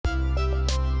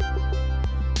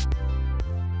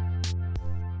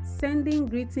Sending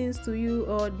greetings to you,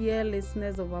 all dear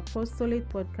listeners of Apostolic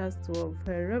Podcast 12,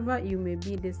 wherever you may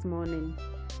be this morning.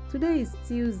 Today is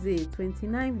Tuesday,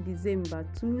 29th December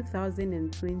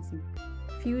 2020,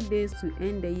 few days to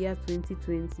end the year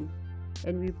 2020,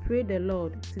 and we pray the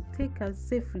Lord to take us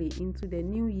safely into the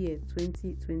new year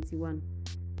 2021.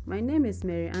 My name is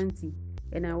Mary Auntie,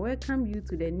 and I welcome you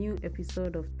to the new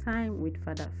episode of Time with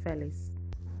Father Felix.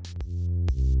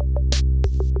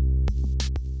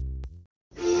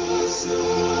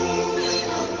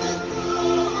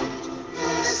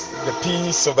 The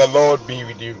peace of the Lord be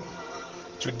with you.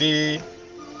 Today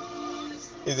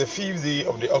is the fifth day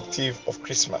of the octave of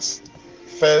Christmas.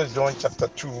 1 John chapter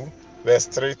 2, verse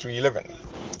 3 to 11.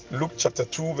 Luke chapter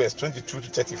 2, verse 22 to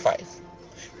 35.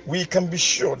 We can be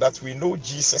sure that we know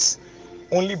Jesus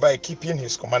only by keeping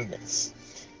his commandments.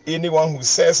 Anyone who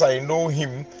says, I know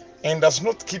him, and does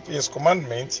not keep his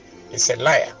commandments is a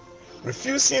liar,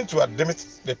 refusing to admit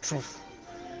the truth.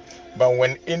 But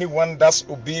when anyone does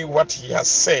obey what he has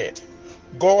said,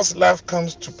 God's love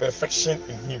comes to perfection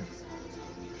in him.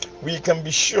 We can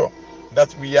be sure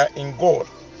that we are in God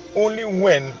only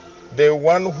when the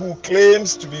one who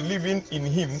claims to be living in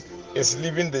him is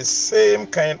living the same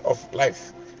kind of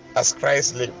life as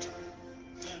Christ lived.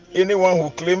 Anyone who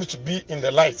claims to be in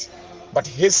the light but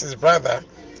hates his brother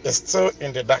is still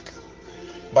in the dark.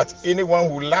 But anyone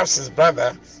who loves his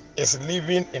brother is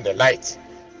living in the light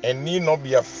and need not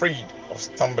be afraid of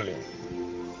stumbling.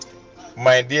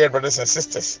 My dear brothers and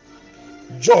sisters,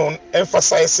 John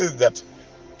emphasizes that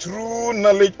true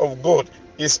knowledge of God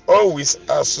is always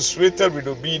associated with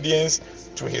obedience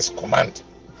to his command.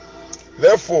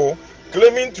 Therefore,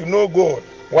 claiming to know God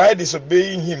while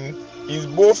disobeying him is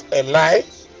both a lie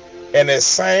and a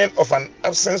sign of an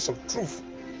absence of truth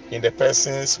in the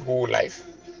person's whole life.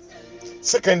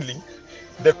 Secondly,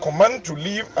 the command to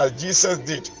live as Jesus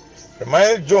did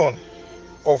reminds John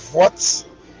of what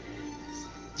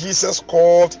Jesus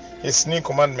called his new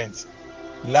commandment: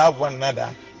 love one another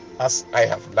as I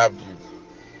have loved you.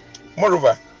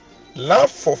 Moreover, love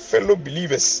for fellow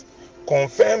believers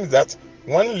confirms that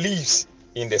one lives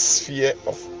in the sphere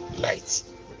of light.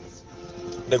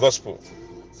 The Gospel.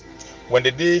 When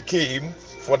the day came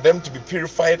for them to be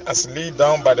purified as laid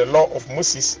down by the law of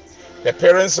Moses, the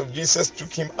parents of Jesus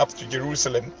took him up to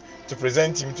Jerusalem to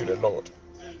present him to the Lord.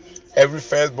 Every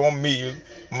firstborn male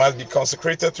must be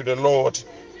consecrated to the Lord,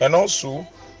 and also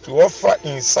to offer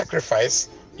in sacrifice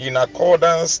in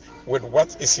accordance with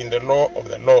what is in the law of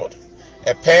the Lord,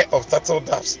 a pair of turtle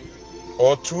doves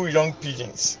or 2 young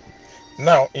pigeons.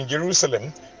 Now in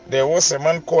Jerusalem there was a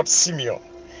man called Simeon.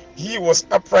 He was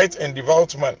upright and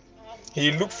devout man.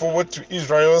 He looked forward to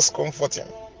Israel's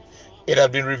comforting. It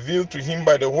had been revealed to him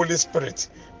by the Holy Spirit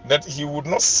that he would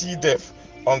not see death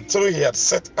until he had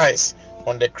set eyes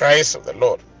on the Christ of the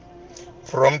Lord.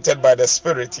 Prompted by the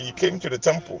Spirit, he came to the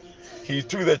temple. He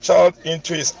took the child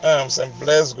into his arms and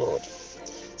blessed God.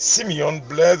 Simeon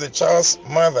blessed the child's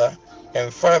mother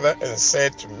and father and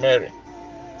said to Mary,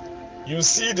 You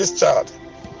see this child.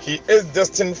 He is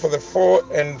destined for the fall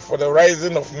and for the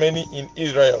rising of many in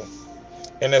Israel,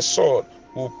 and a sword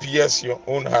will pierce your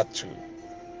own heart too.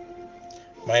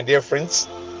 My dear friends,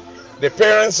 the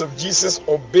parents of Jesus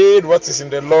obeyed what is in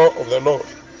the law of the Lord.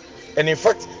 And in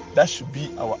fact, that should be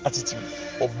our attitude,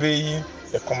 obeying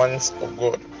the commands of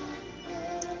God.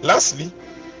 Lastly,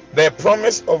 the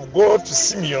promise of God to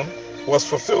Simeon was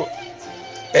fulfilled,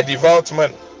 a devout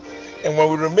man. And when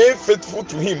we remain faithful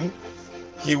to him,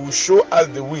 he will show us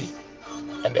the way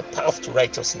and the path to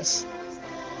righteousness.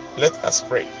 Let us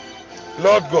pray.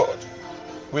 Lord God,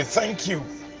 we thank you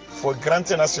for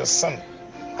granting us your Son.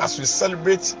 As we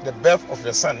celebrate the birth of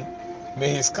your Son, may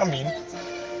his coming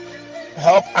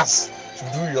help us to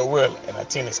do your will and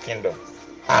attain his kingdom.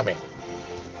 Amen.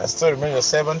 I still remain your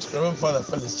servant, Reverend Father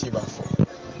Felix.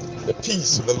 The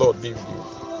peace of the Lord be with you.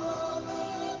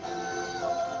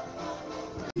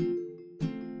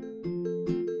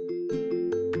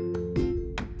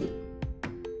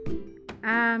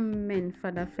 Amen,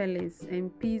 Father Felix,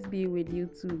 and peace be with you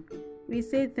too. We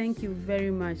say thank you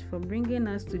very much for bringing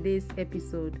us today's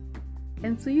episode.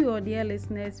 And to you, our dear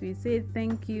listeners, we say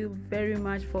thank you very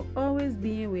much for always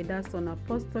being with us on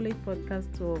Apostolic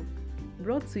Podcast 12,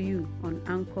 brought to you on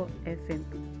Anchor FM.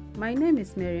 My name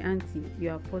is Mary Auntie,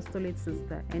 your Apostolic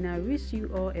sister, and I wish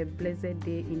you all a blessed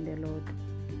day in the Lord.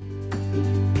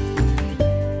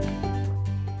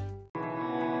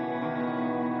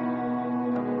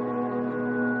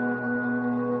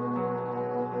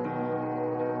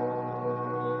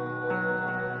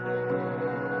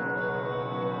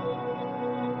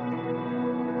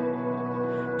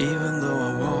 Even though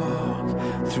I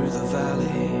walk through the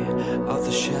valley of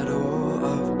the shadow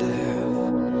of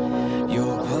death.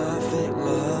 Your perfect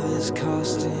love is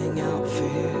casting out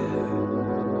fear.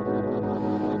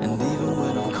 And even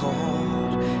when I'm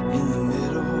caught in the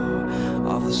middle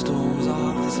of the storms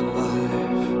of this life,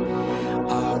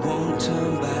 I won't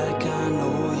turn back, I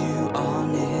know you are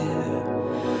near.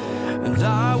 And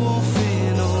I will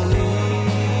fear no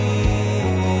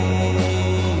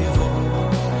evil,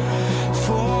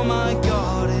 for my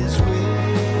God is with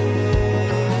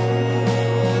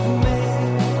me.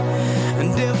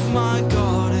 And if my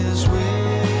God is with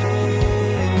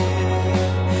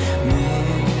me,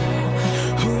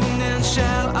 whom then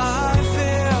shall I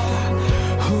fear?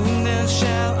 Whom then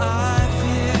shall I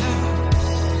fear?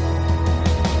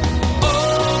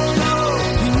 Oh no,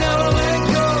 you never let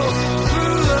go,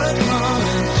 through the calm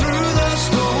and through the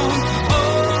storm. Oh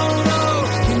no,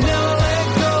 you never let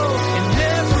go, in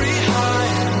every high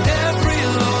and every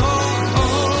low.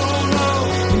 Oh no,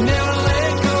 you never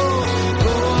let go,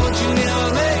 Lord, you never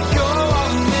let go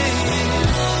of me.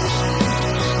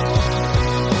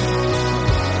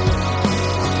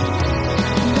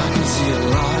 And I can see a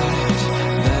light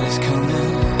that is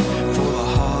coming for the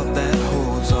heart that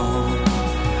holds on.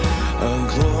 A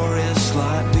glorious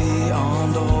light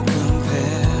beyond all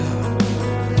compare.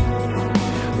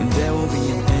 When there will be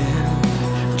an end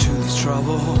to these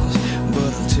troubles,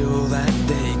 but until that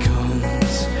day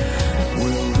comes,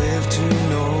 we'll live to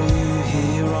know you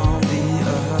here on the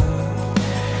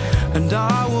earth. And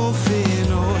I will fear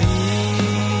no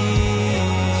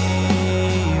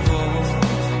evil,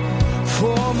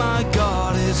 for my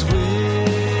God is with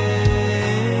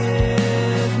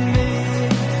me.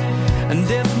 And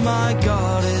if my God